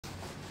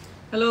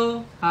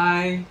Hello,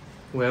 hi,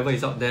 whoever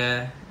is out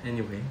there.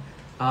 Anyway,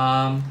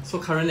 so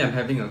currently I'm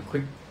having a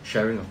quick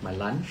sharing of my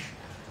lunch.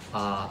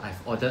 I've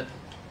ordered.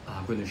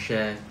 I'm going to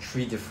share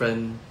three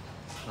different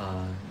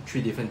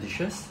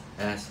dishes,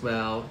 as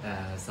well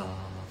as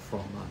from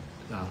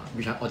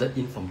which I ordered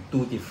in from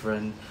two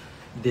different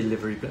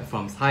delivery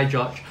platforms. Hi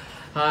George.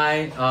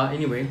 Hi.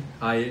 Anyway,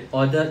 I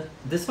ordered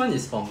this one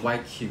is from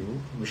YQ,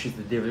 which is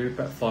the delivery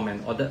platform,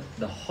 and ordered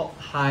the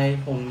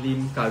Hong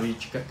Lim curry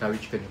chicken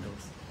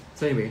noodles.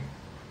 So anyway,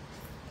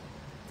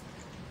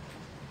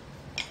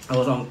 I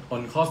was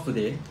on course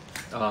today,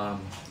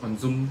 on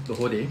Zoom the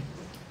whole day,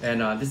 and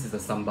this is the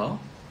sambal.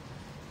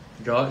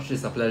 George,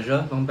 it's a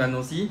pleasure. Long time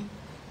no see.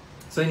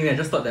 So anyway, I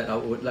just thought that I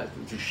would like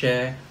to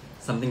share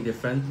something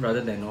different rather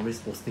than always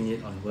posting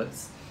it on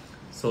words.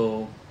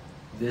 So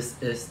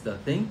this is the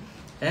thing,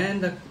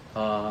 and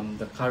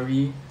the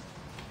curry.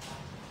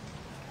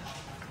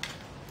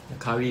 The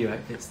curry, right?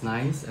 It's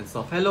nice and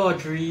soft. Hello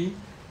Audrey.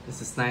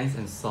 This is nice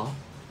and soft.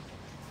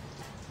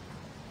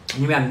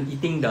 Anyway, I'm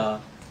eating the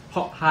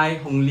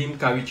Hong Lim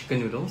curry chicken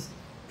noodles.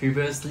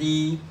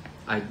 Previously,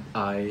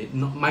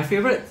 my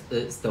favorite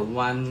is the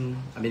one.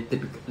 I mean,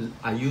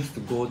 I used to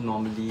go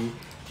normally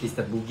is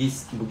the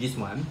Bugis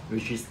one,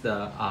 which is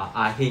the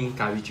Aheng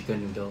curry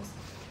chicken noodles.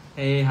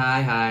 Hey,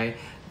 hi.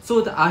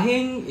 So the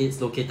Aheng is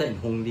located in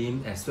Hong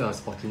Lim as well as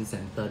Fortune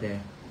Center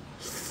there.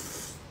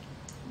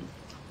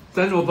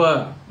 Turn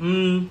over.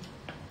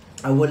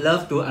 I would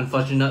love to.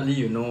 Unfortunately,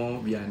 you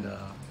know, we are in the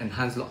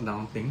enhanced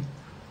lockdown thing.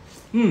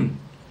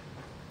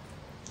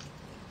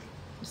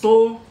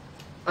 So,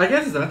 I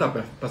guess it's a matter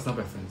of personal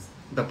preference.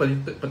 The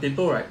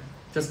potato, right,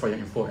 just for your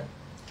info, right,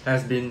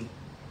 has been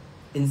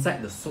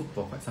inside the soup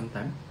for quite some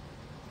time.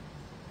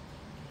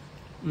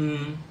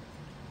 And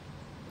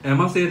I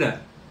must say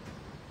that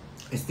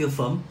it's still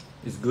firm,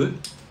 it's good.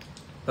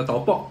 The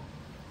tau pok,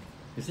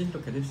 you see,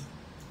 look at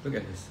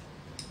this.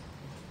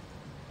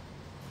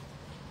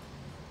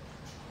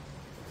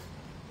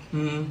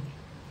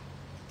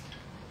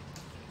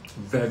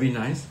 Very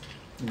nice.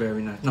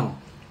 Now,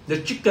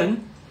 the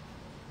chicken,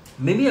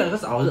 maybe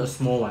because I ordered a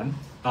small one,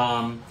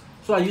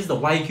 so I use the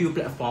YQ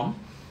platform.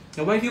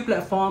 The YQ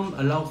platform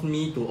allows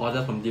me to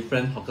order from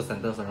different hawker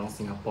centers around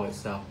Singapore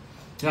itself.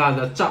 Yeah,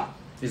 the chap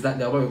is like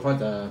what we call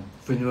the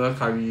funeral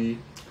curry,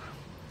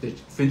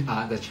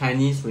 the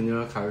Chinese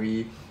funeral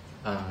curry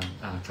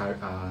chap,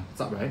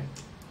 right?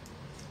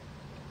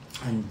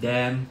 And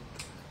then,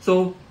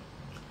 so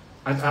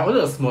I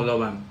ordered a smaller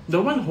one.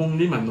 The one Hong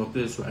Lim I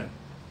noticed, right?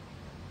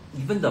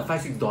 Even the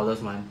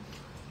 $5-6 one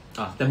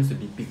tends to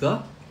be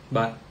bigger,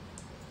 but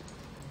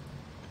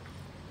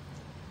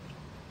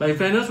in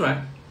fairness, right,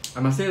 I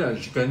must say that the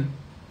chicken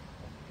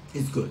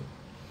is good.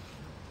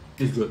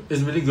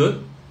 It's really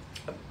good.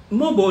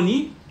 More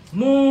bony,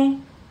 more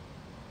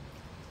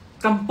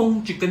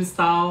kampong chicken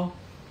style,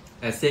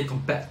 as say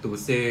compared to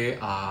say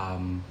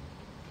Hong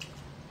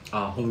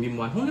Lim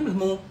one. Hong Lim is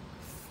more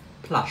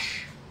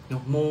plush, you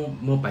know,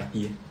 more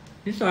bitey.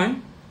 This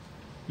one,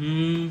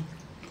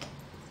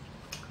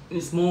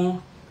 it's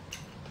more.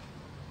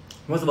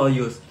 What's about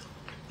yours?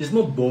 It's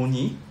more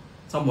bony,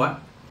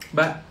 somewhat,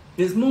 but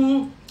it's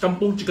more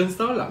kampong chicken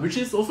style, which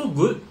is also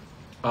good.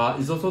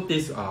 It also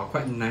tastes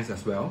quite nice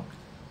as well.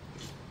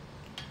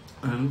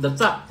 The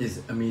chap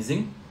is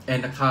amazing,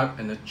 and the carb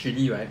and the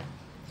chili, right?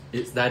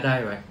 It's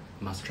dai, right?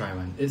 Must try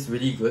one. It's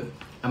really good.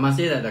 I must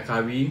say that the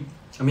curry,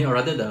 or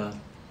rather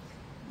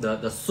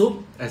the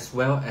soup as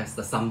well as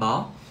the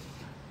sambal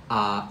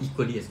are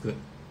equally as good.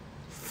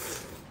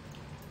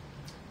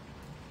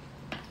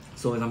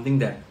 So it's something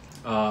that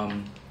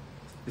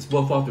it's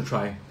worthwhile to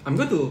try. I'm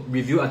going to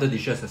review other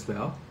dishes as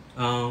well.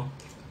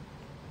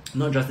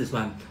 Not just this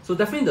one. So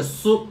definitely the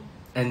soup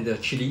and the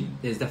chili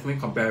is definitely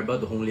comparable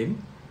to Hong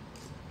Lim.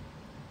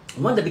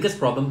 One of the biggest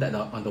problem that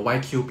on the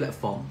YQ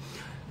platform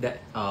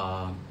that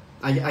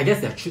I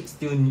guess they're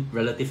still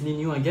relatively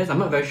new. I guess I'm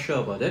not very sure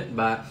about it,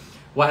 but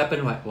what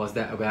happened was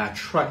that when I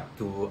tried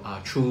to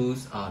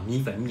choose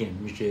mee and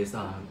mian, which is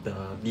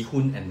the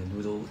bihun and the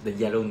noodles, the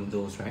yellow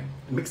noodles, right,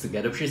 mixed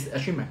together, which is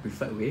actually my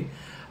preferred way.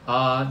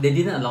 They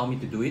didn't allow me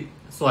to do it,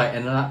 so I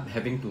ended up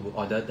having to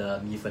order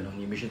the mee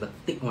only, which is the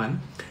thick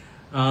one.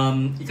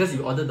 Because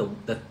you order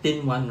the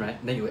thin one,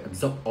 right, then you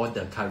absorb all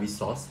the curry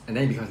sauce, and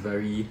then it becomes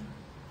very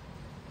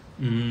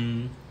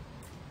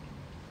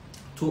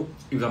too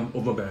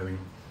overbearing.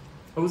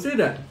 I would say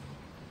that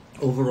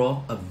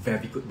overall a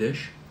very good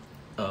dish,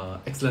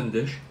 excellent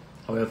dish.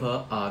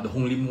 However, the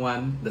Hong Lim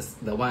one,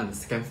 the one on the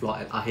second floor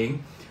at Aheng,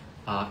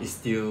 is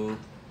still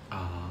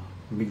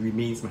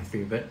remains my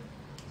favorite.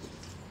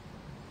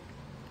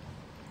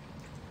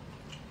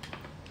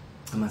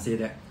 I must say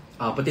that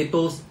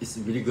potatoes is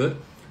really good.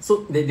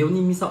 So they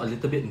only miss out a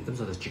little bit in terms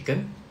of the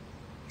chicken,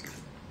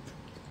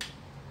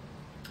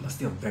 but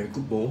still a very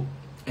good bowl.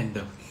 And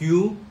the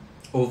queue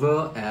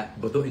over at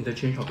Bedok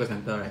Interchange Hawker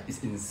Centre, right,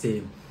 is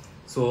insane.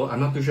 So I'm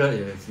not too sure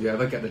if you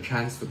ever get the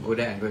chance to go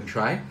there and go and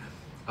try,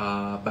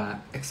 but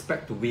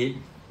expect to wait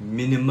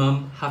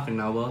minimum half an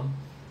hour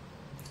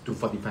to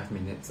 45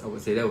 minutes. I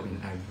would say that would be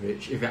an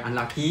average. If you're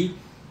unlucky,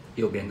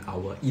 it will be an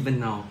hour. Even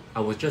now, I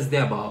was just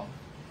there about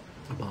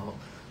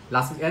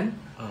last weekend.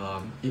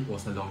 It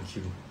was a long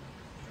queue.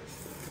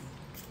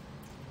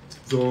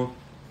 So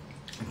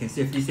I can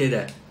safely say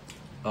that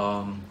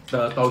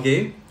the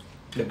tauge,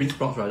 the bean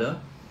sprouts rather,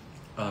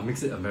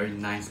 makes it a very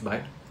nice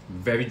bite,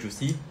 very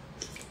juicy,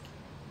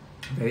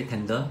 very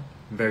tender,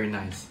 very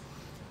nice,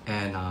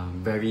 and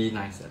very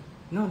nice.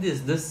 No,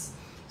 this.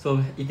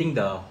 So eating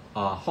the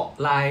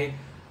Hokkien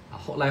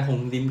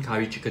Mee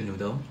curry chicken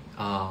noodle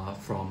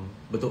from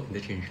Bedok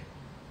Interchange.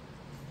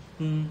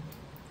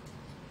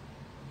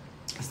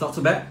 It's not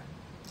too bad.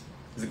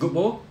 It's a good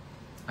bowl.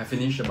 I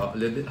finished about a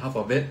little bit, half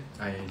of it.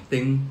 I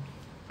think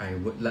I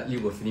would likely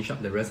will finish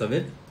up the rest of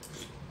it.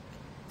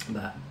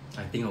 But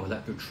I think I would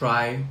like to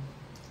try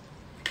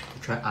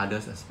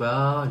others as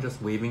well.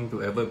 Just waving to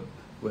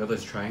whoever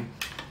is trying.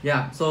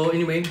 Yeah. So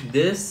anyway,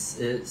 this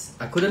is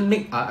I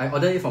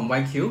ordered it from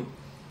YQ.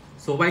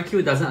 So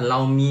YQ doesn't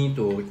allow me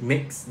to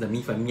mix the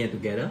mee fan mian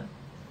together.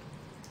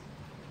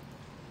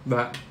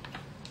 But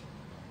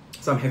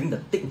so I'm having the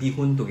thick bee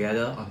hoon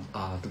together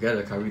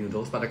together the curry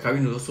noodles. But the curry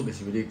noodle soup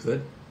is really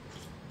good,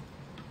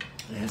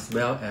 as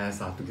well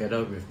as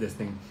together with this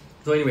thing.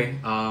 So anyway,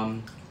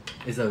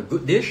 it's a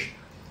good dish.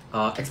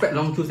 Expect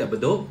long queues at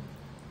Bedok.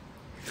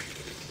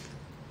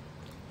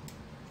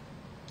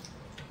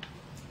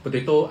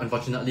 Potato,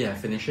 unfortunately, I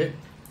finished it,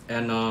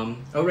 and I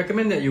would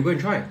recommend that you go and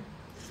try it.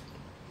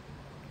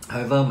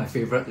 However, my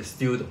favorite is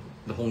still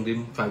the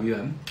Hougang curry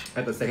one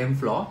at the second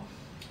floor,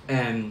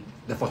 and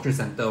the Fortune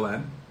Center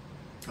one,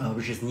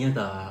 which is near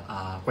the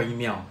Hokkien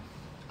Mee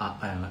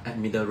at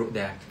Middle Road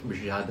there,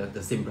 which are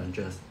the same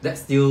branches. That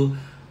still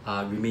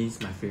remains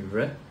my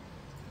favorite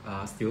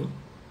still.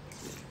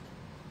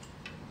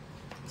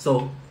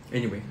 So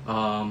anyway,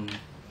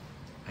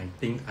 I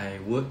think I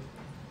would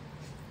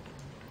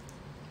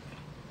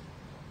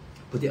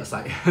put it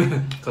aside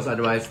because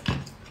otherwise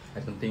I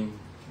don't think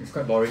it's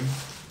quite boring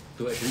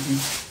to actually eat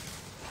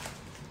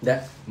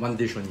that one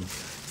dish only.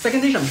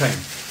 Second dish I'm trying.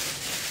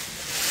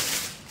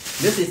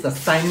 This is the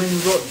Simon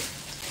Road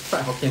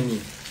fried Hokkien Mee.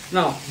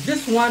 Now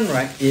this one,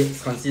 right,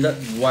 is considered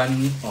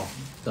one of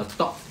the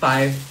top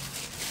 5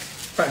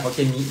 fried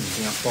Hokkien Mee in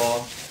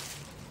Singapore,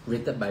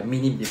 rated by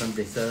many different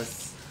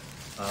places.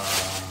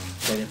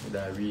 Daniel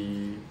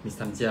Fudari, Miss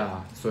Tam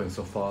Jia, so on and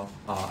so forth.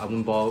 I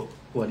won't bore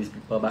who are these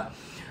people, but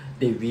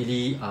they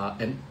really a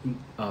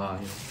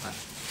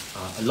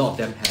lot of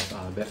them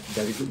have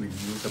very good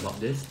reviews about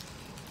this.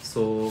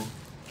 So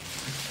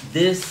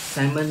this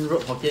Simon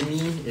Road Hokkien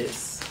Mee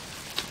is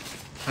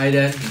hi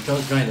then, you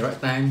just joined at the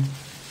right time.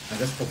 I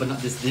just opened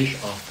up this dish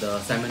of the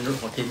Simon Road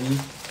Hokkien Mee.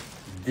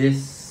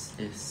 This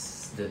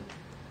is the,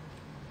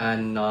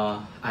 and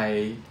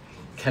I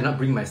cannot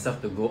bring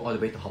myself to go all the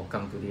way to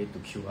Hougang today to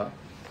queue up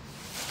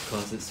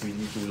because it's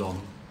really too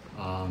long.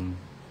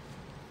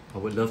 I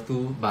would love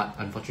to, but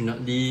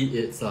unfortunately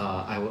it's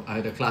I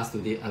had a class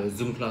today, I had a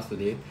Zoom class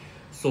today,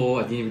 so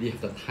I didn't really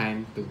have the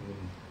time to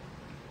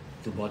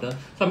bother.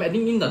 So I'm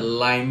adding in the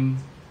lime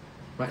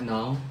right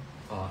now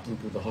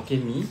into the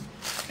Hokkien Mee,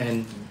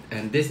 and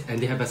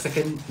they have a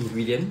second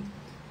ingredient,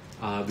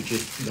 which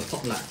is the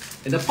pork lard.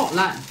 And the pork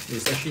lard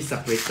is actually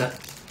separated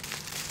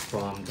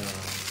from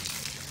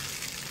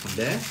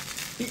there.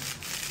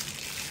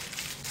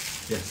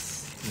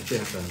 Yes, I still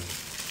have the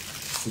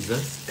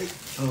scissors.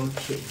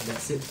 Okay,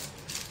 that's it.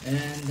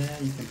 And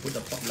then you can put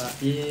the pork lard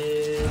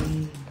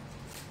in,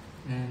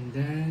 and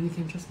then you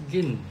can just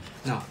begin.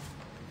 Now,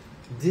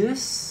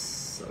 this,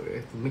 sorry, I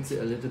have to mix it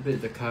a little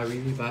bit, the curry,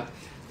 but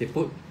they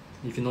put,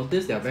 if you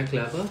notice, they are very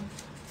clever.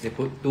 They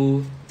put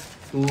two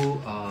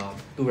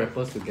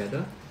wrappers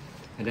together,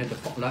 and then the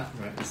pork lard,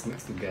 right, is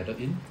mixed together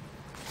in.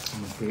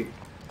 I'm afraid.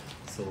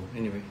 So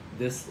anyway,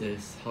 this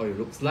is how it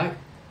looks like,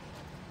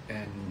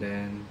 and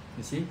then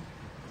you see,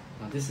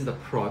 this is the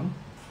prawn.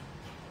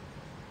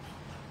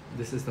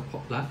 This is the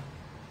pork lard,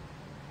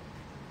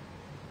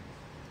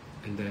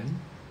 and then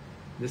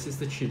this is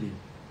the chili.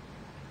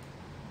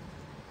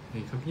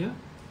 Can you come here?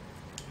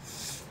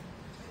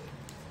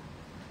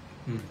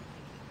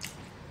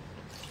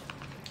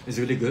 It's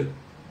really good.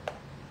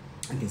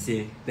 I can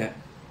say that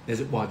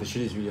wow, the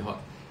chili is really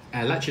hot.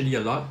 I like chili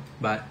a lot,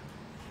 but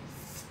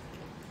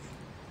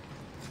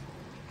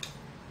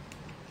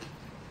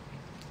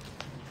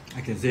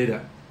I can say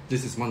that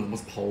this is one of the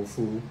most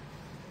powerful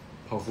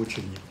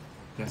chili.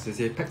 Yes, they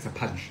say packs a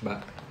punch,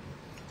 but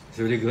it's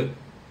really good.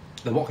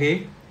 The wok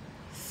hei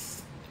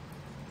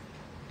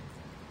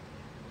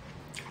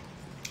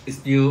is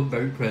still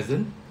very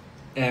present,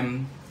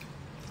 and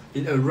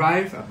it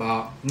arrived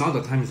about, now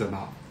the time is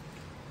about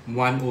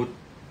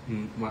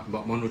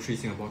 1:03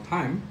 Singapore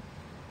time.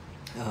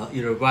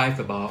 It arrived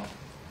about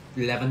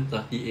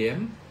 11:30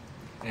 AM,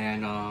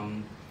 and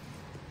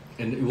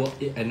it was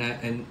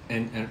and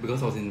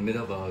because I was in the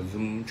middle of a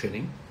Zoom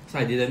training, so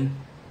I didn't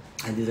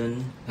have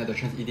the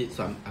chance to eat it,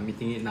 so I'm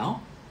eating it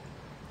now.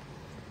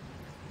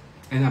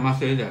 And I must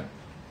say that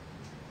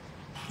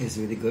it's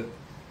really good.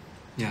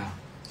 Yeah,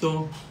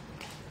 so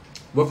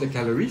worth the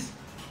calories,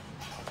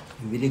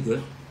 really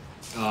good.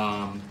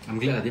 I'm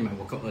glad I did my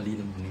workout early in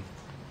the morning.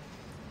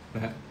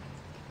 Right?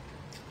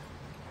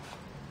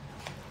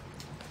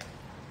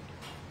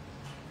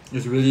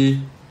 It's really,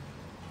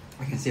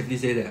 I can safely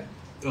say that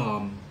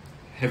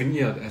having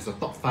it as a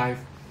top five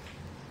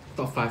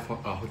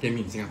Hokkien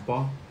Mee in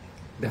Singapore,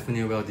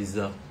 definitely well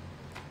deserved.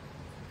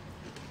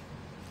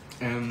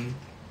 And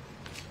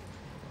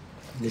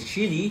the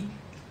chili,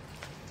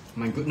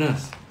 my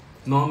goodness,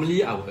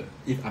 normally I would,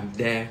 if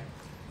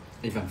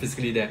I'm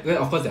physically there,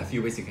 well, of course there are a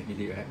few ways you can eat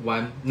it, right?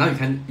 One, now you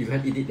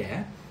can't eat it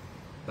there,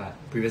 but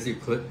previously you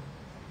could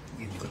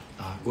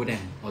go there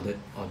and order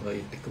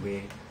it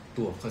takeaway.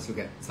 Two, of course you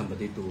get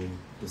somebody to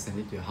send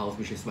it to your house,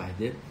 which is what I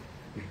did.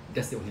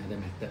 That's the only other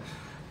method.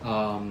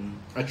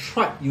 I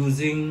tried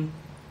using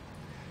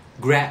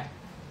Grab,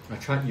 I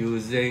tried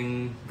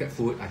using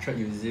GrabFood, I tried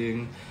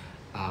using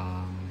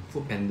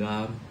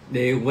Foodpanda.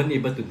 They weren't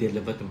able to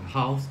deliver to my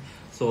house.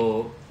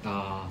 So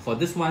for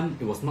this one,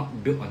 it was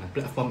not built on a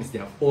platform, it's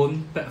their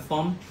own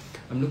platform.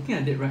 I'm looking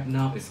at it right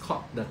now, it's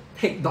called the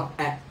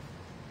Take.app.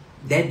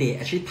 Then they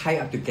actually tie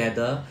up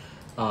together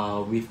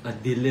with a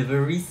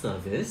delivery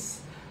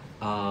service,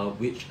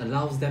 which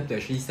allows them to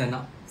actually send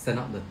out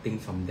the thing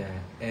from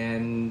there.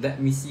 And let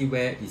me see,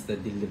 where is the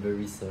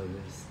delivery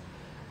service?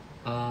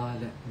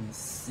 Let me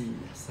see,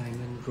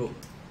 Simon Road.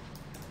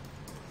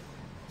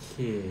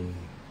 Okay.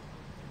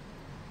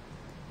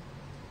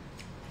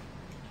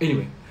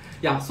 Anyway,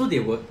 yeah. So they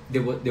will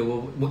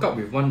work out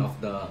with one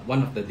of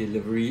the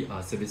delivery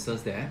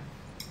services there,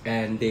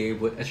 and they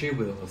would actually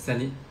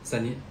send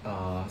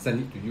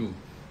it to you.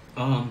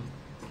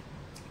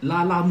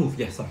 Lala Move,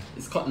 yes, sorry,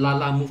 it's called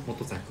Lala Move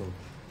motorcycle.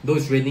 Though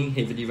it's raining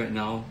heavily right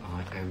now,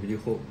 I really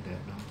hope that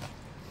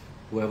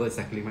whoever is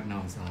cycling right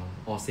now is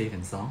all safe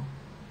and sound.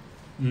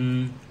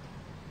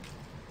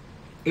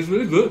 It's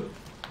really good.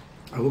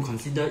 I would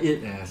consider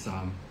it as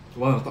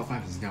one of the top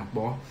 5 in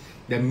Singapore.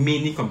 There are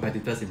many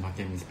competitors in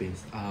Hokkien Mee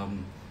space.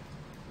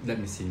 Let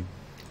me see.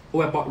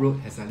 Old Airport Road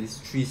has at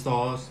least 3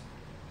 stores.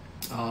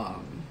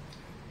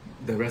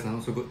 The rest are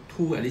not so good.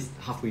 2 at least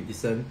halfway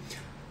decent.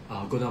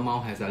 Golden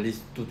Mile has at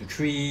least 2 to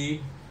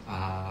 3.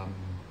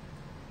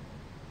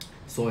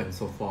 So and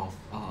so forth.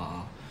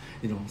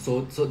 You know,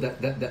 so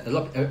that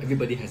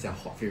everybody has their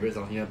hot favorites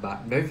on here,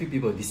 but very few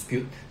people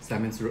dispute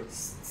Simon's Road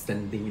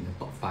standing in the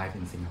top 5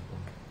 in Singapore.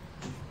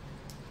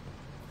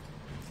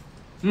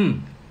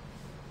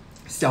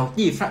 Xiao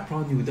Di fried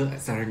prawn noodle at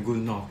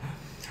Serangoon North.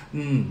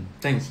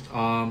 Thanks.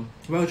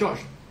 Well, George,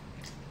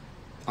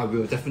 I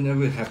will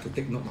definitely have to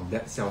take note of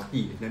that. Xiao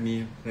Di. Let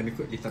me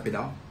quickly type it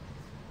out.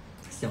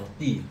 Xiao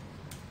Di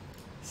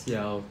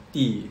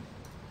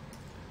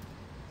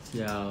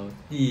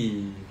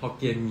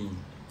Hokkien Mee.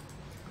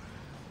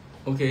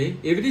 Okay,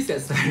 if it is at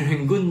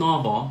Serangoon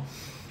North,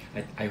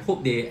 I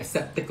hope they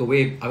accept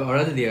takeaway, or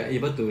rather they are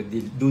able to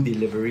do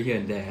delivery here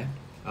and there.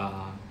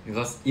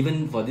 Because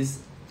even for this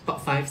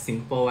top 5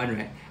 Singapore one,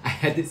 right, I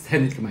had it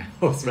sent it to my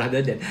house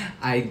rather than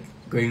I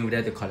going over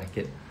there to collect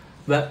it.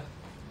 But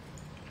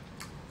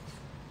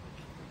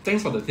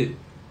thanks for the tip.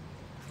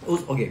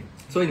 Okay,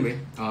 so anyway,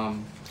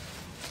 I'm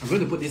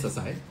going to put this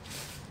aside,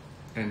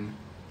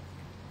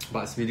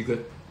 but it's really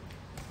good.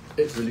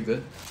 It's really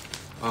good.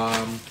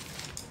 I'm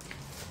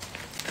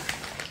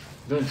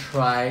going to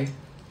try.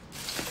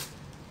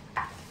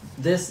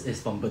 This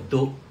is from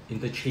Bedok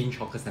Interchange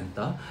Hawker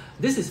Center.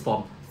 This is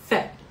from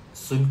Fat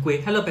Soon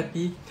Kueh. Hello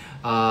Betty.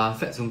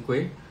 Fat Soon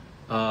Kueh.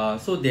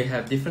 So they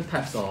have different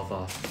types of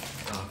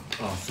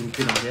soon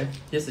kueh down here.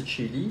 Here's the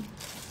chili.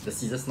 The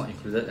Caesar's not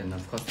included, and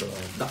of course the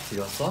dark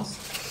soya sauce.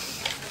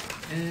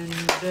 And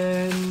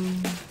then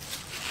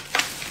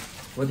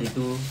what they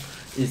do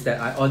is that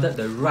I ordered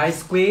the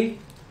rice kueh,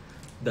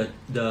 the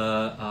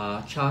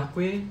char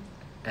kueh,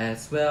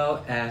 as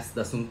well as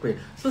the soon kueh.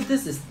 So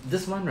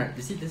this one, right?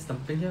 You see this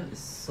dumpling here is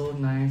so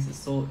nice. It's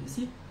so, you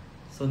see,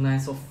 so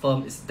nice, so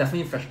firm. It's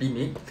definitely freshly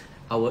made.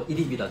 I will eat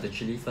it without the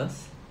chili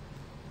first.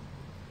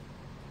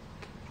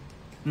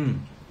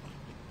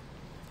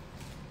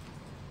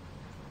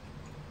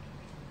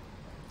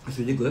 It's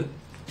really good.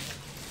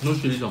 No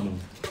chili normal.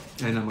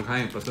 And I'm a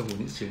kind of person who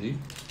needs chili,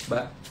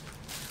 but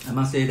I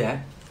must say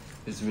that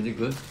it's really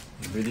good.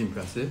 It's really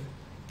impressive.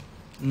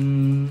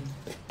 And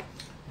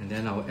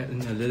then I'll add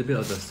in a little bit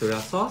of the soya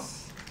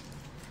sauce.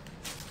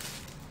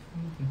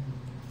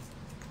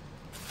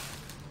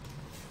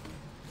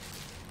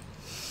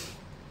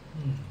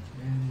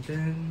 And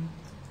then,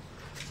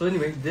 so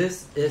anyway,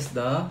 this is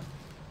the,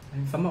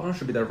 if I'm not wrong,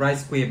 should be the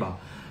rice kueh bar.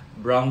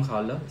 Brown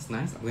color, it's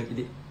nice. I'm going to eat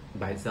it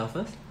by itself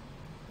first.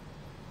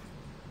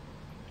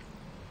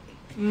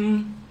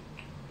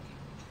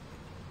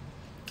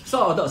 So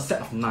I ordered a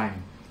set of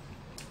 9.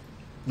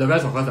 The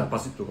rest, of course, I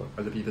pass it to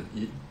other people to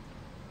eat.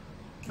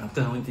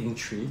 After only taking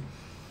 3.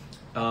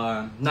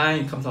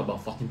 9 comes out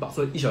about 14 bucks.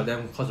 So each of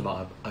them costs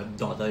about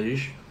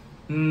 $1-ish.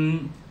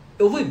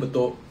 Over in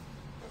Bedok,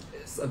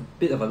 it's a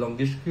bit of a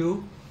longish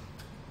queue.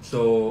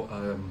 So,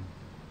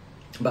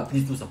 but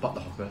please do support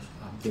the hawkers.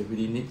 They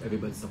really need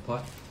everybody's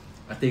support.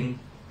 I think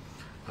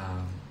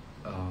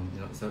you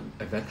know, it's a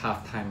very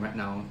tough time right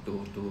now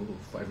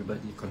for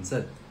everybody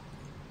concerned.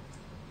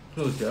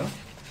 So here,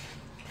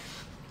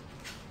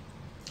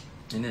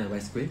 And then the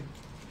rice kueh.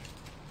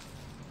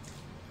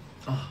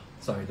 Ah,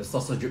 sorry, the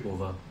sauce drip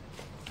over.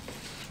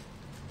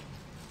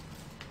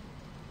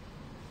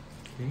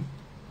 Okay.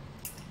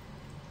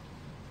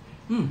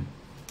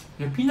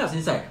 There are peanuts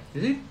inside.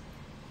 You see?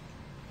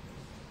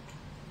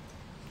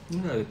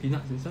 Look at the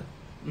peanuts inside.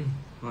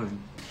 Right.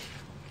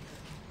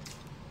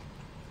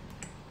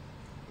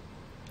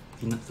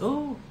 Peanuts.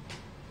 Oh.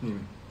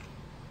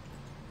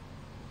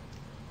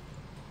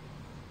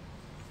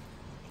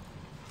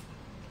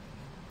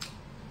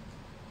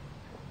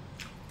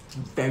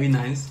 Very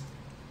nice.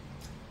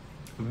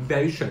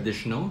 Very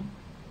traditional.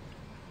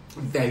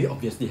 Very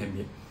obviously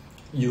handmade.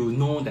 You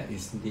know that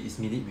it's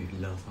made it with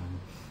love.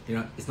 You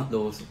know, it's not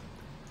those.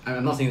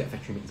 I'm not saying that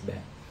factory made is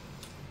bad.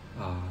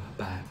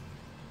 But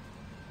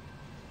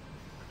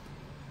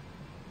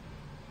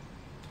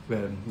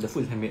when the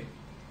food is handmade,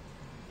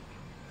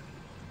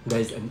 there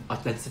is an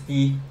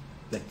authenticity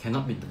that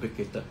cannot be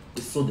duplicated.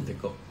 It's so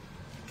difficult.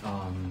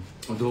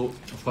 Although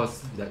of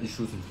course there are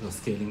issues in terms of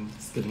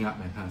scaling up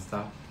and kind of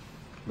stuff,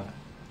 but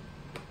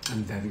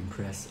I'm very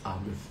impressed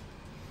with.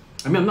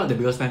 I mean, I'm not the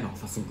biggest fan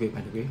of Soon Kueh,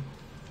 by the way,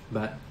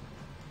 but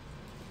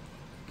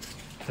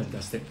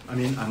fantastic. I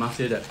mean, I must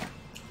say that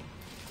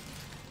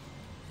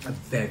a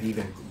very,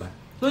 very good buy.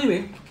 So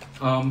anyway,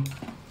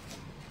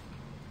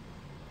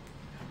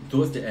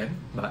 towards the end,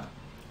 but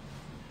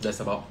there's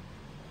about,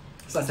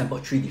 so I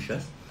sampled 3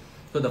 dishes.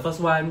 So the first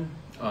one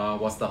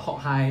was the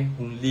Hokkien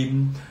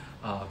Mee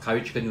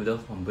curry chicken noodle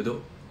from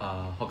Bedok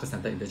Hawker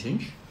Centre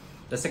Interchange.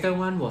 The second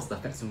one was the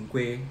Fat Soon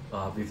Kueh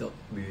with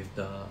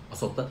the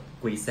assorted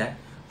kueh set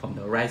from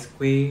the rice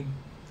kueh,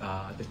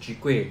 the chi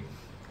kueh,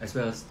 as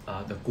well as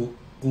the gu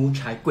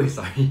chai kueh,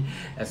 sorry,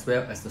 as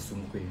well as the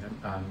soon kueh.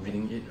 I'm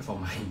reading it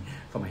from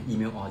my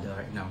email order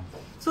right now.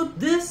 So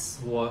this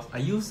was, I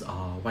used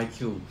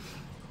YQ.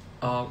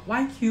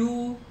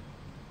 YQ,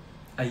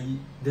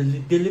 the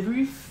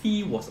delivery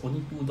fee was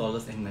only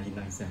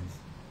 $2.99.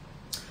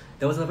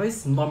 There was a very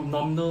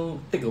nominal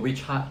takeaway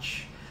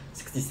charge,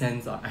 60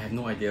 cents. I have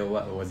no idea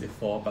what was it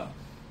for,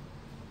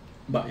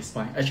 but it's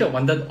fine. Actually, I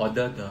wanted to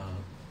order the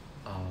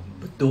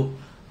Bedok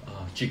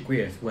chi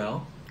kueh as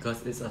well,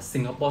 because it's a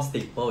Singapore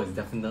staple. It's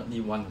definitely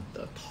one of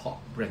the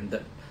top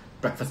branded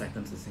breakfast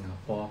items in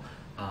Singapore.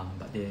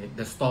 But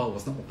the store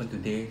was not open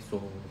today,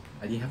 so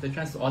I didn't have the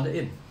chance to order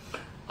in.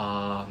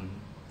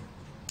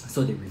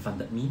 So they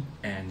refunded me,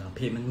 and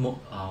payment mode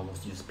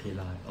was used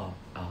PayLah.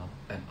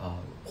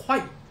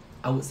 Quite,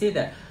 I would say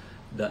that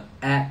the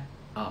app,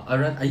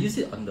 I used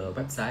it on the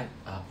website.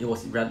 It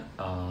was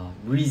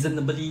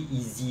reasonably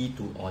easy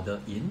to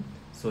order in,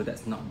 so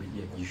that's not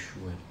really an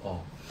issue at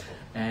all.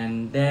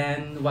 And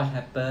then what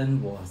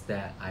happened was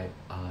that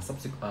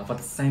for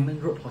the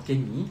Simon Road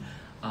Hokkien Mee,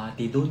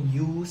 they don't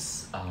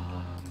use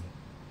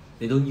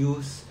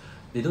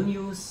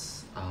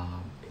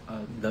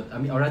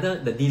or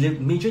rather the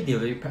major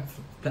delivery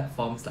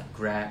platforms like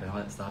Grab and all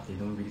that stuff, they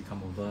don't really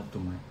come over to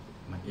my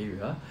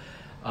area.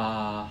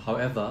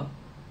 However,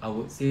 I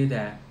would say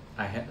that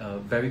I had a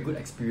very good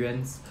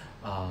experience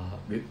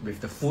with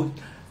the food.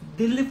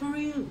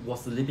 Delivery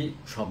was a little bit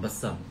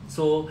troublesome,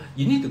 so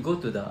you need to go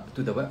to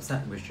the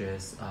website, which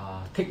is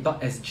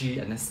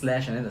take.sg and then /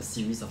 and then a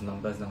series of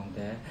numbers down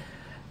there,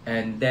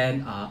 and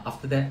then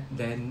after that,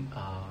 then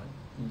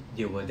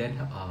they will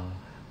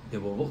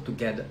work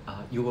together.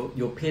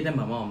 You'll pay them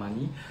amount of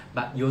money,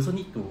 but you also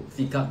need to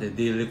figure out the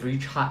delivery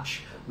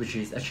charge, which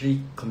is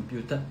actually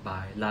computed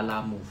by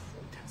Lalamove.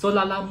 So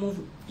Lalamove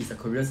is a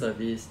courier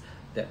service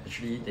that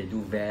actually they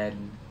do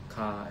van,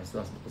 car, as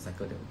well as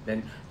motorcycle.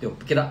 Then they'll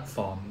pick it up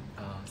from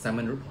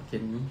Simon Road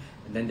Hokkien Mee,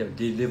 and then they'll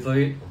deliver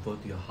it over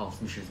to your house,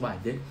 which is what I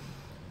did.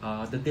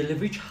 The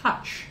delivery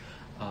charge,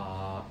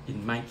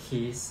 in my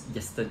case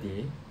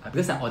yesterday,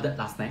 because I ordered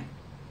last night,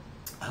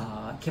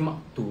 came up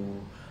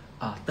to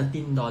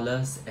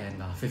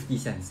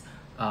 $13.50.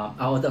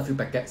 I ordered a few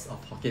packets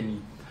of Hokkien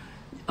Mee.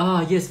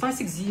 Yes,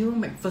 560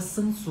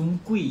 McPherson Soon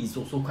Kueh is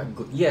also quite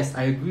good. Yes,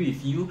 I agree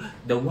with you.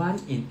 The one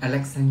in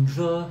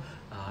Alexandra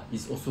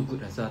is also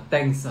good as well.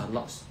 Thanks a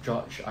lot,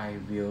 George. I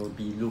will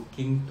be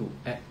looking to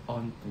add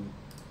on to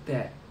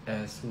that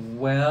as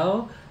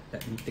well.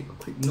 Let me take a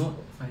quick note.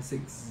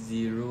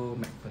 560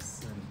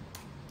 McPherson.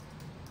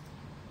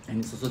 And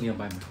it's also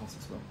nearby my house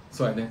as well,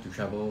 so I don't have to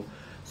travel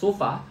so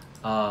far.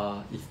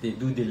 If they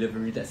do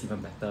delivery, that's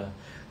even better,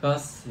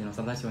 because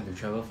sometimes you want to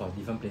travel for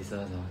different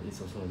places.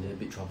 It's also a little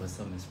bit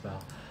troublesome as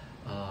well.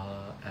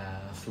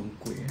 Soon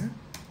Kueh.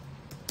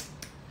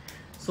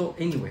 So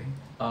anyway,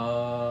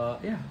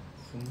 yeah,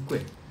 Soon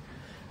Kueh.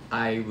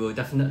 I will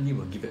definitely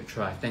give it a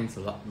try. Thanks a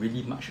lot,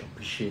 really much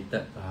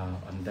appreciated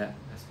on that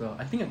as well.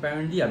 I think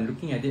apparently I'm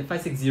looking at it.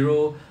 560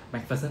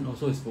 McPherson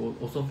also is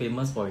also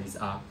famous for his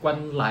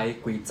Guan Lai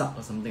Kway Chap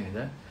or something like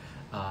that.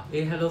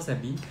 Hey, hello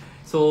Sabby.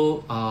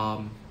 So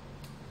I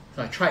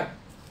tried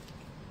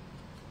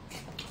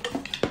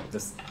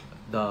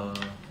the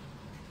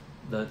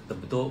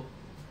Bedok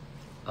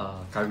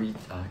curry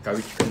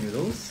chicken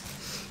noodles,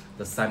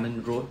 the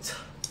Simon Road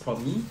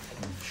Promi.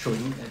 I'm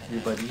showing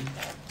everybody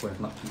who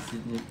have not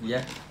tasted it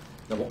yet.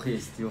 The wok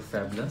is still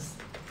fabulous.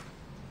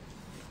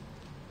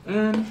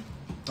 and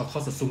of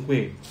course the soon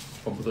kueh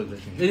from Bedok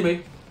Interchange.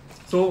 Anyway,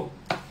 so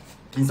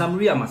in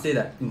summary, I must say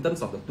that in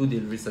terms of the two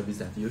delivery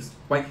service I've used,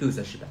 YQ is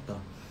actually better.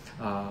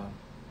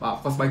 But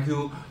of course,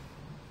 YQ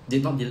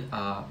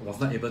was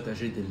not able to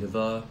actually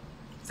deliver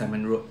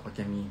Salmon Road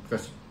Hokkien Mee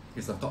because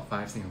it's a top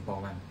 5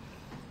 Singapore one.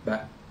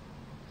 But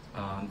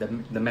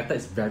the method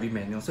is very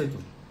manual, so you have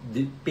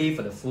to pay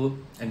for the food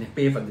and then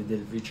pay for the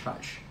delivery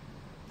charge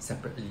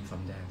separately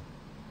from there.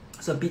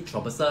 So a bit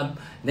troublesome.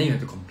 Then you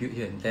have to compute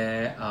here and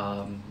there.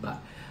 But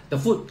the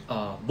food,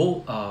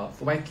 both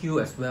for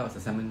YQ as well as the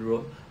Salmon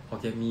Road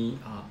Hokkien Mee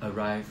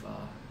arrived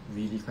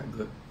really quite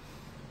good.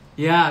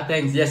 Yeah,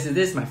 thanks. Yes, it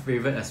is my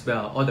favorite as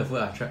well. All the food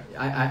I tried.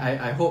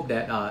 I hope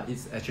that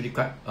it's actually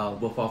quite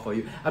worthwhile for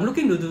you. I'm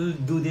looking to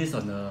do this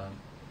on a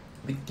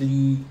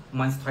weekly,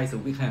 once, twice a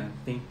week kind of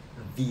thing,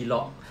 a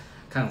vlog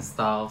kind of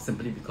style,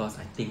 simply because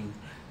I think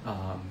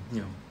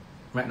you know,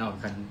 right now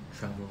we can't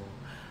travel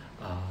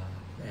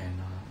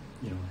and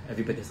you know,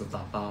 everybody's on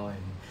tapao,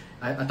 and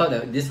I thought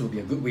that this would be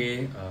a good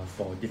way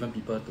for different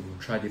people to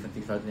try different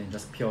things rather than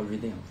just pure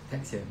reading of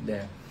text here and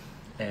there.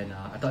 And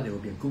I thought it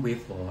would be a good way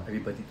for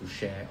everybody to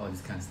share all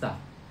this kind of stuff.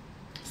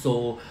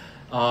 So,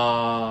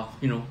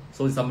 you know,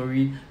 so in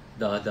summary,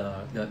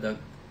 the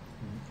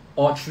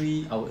all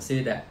three, I would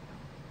say that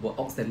were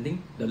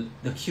outstanding.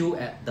 The queue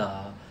at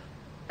the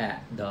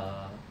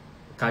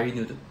curry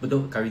noodle,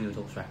 Bedok curry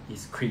noodles, right,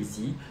 is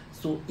crazy.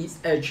 So it's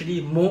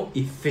actually more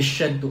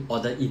efficient to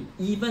order in,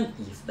 even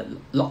if the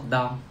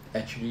lockdown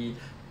actually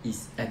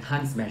is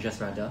enhanced measures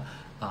rather.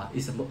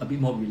 It's a bit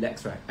more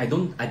relaxed, right? I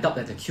doubt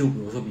that the queue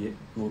will also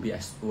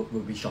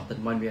be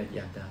shortened one way or the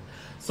other.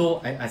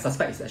 So I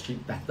suspect it's actually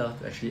better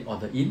to actually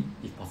order in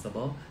if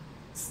possible.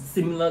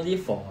 Similarly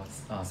for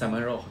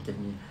Salmon Road Hokkien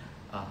Mee,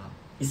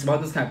 it's one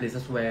of those kind of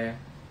places where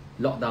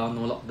lockdown,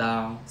 no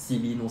lockdown,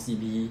 CB, no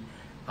CB,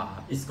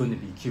 it's going to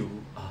be queue.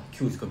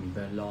 Queue is going to be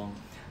very long.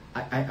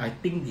 I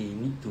think they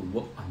need to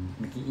work on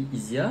making it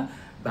easier,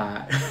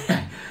 but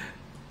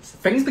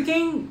frankly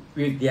speaking,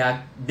 with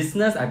their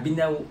business, I've been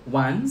there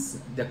once,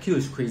 the queue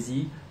is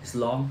crazy, it's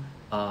long,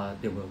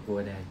 they will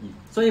go there and eat.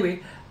 So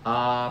anyway,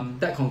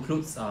 that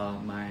concludes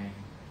my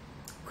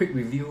quick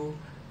review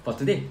for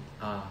today.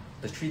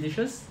 The 3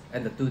 dishes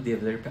and the 2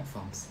 delivery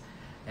platforms.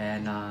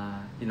 And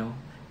you know,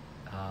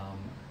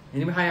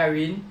 anyway, hi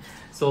Irene.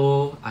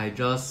 So I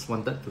just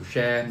wanted to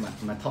share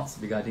my thoughts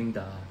regarding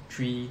the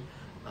 3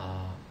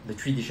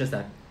 dishes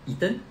that I've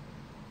eaten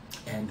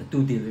and the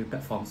 2 delivery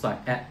platforms. So I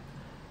add,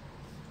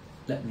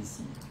 let me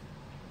see,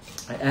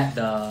 I add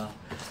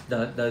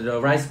the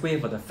rice kueh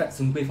for the fat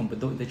soon kueh from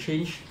Bedok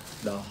Interchange,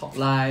 the hot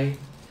lai,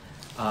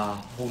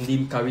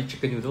 Hougang curry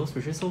chicken noodles,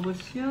 which is over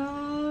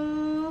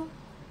here.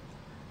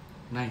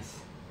 Nice.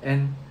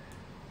 And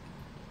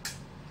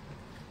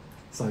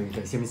sorry, you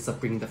guys hear me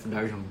sucking the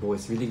dairy from the bowl.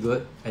 It's really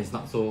good and it's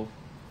not so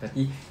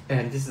fatty.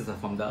 And this is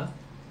from the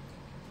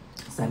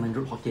Salmon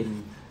Road Hokkien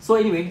Mee. So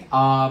anyway,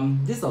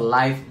 this is a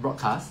live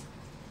broadcast.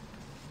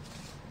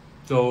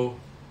 So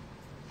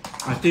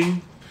I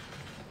think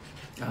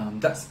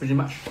that's pretty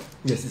much,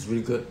 yes, it's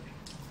really good.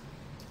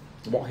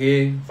 The wok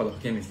hei for the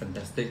Hokkien Mee is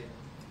fantastic.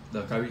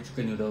 The curry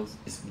chicken noodles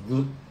is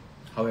good.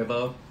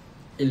 However,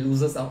 it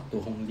loses out to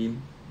Hong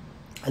Lim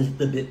a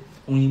little bit.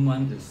 Hong Lim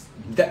one is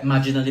that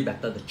marginally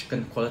better. The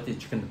chicken quality,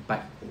 chicken, the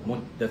bite,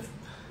 more,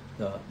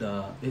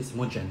 it's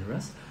more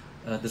generous.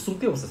 The soon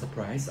kueh was a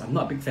surprise. I'm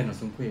not a big fan of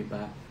soon kueh,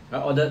 but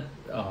I ordered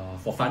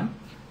for fun,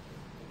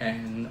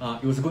 and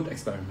it was a good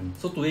experiment.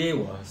 So today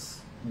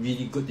was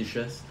really good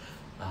dishes,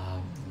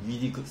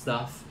 really good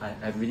stuff.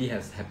 I really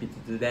was happy to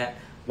do that.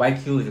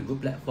 YQ is a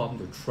good platform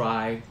to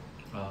try.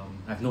 I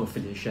have no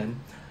affiliation,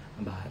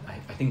 but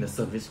I think the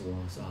service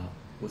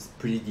was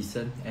pretty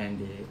decent,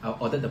 and I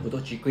ordered the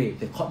Bedok Chi Kueh.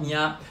 They called me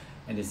up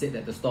and they said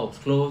that the store was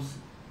closed.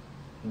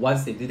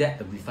 Once they did that,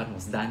 the refund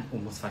was done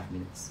almost 5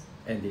 minutes,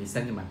 and they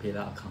sent to my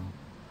PayNow account,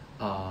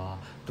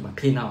 to my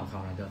PayNow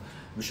account rather.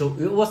 So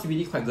it was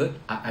really quite good.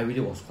 I really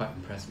was quite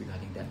impressed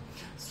regarding that.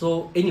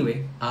 So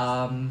anyway,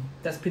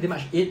 that's pretty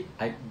much it.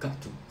 I got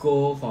to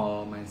go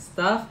for my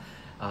stuff.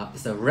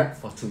 It's a wrap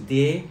for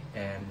today,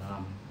 and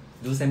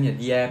do send me a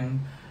DM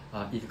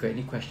if you got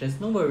any questions.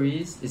 No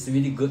worries. It's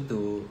really good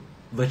to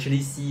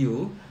virtually see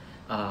you,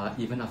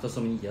 even after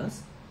so many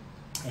years.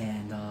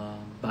 And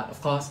but of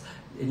course,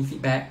 any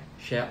feedback,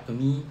 share out to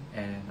me,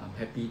 and I'm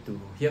happy to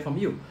hear from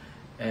you.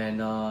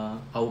 And I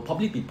will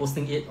probably be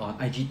posting it on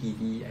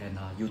IGTV and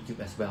YouTube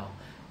as well.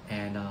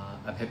 And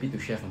I'm happy to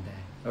share from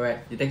there. Alright,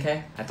 you take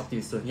care. I'll talk to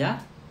you soon. Yeah?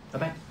 Bye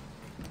bye.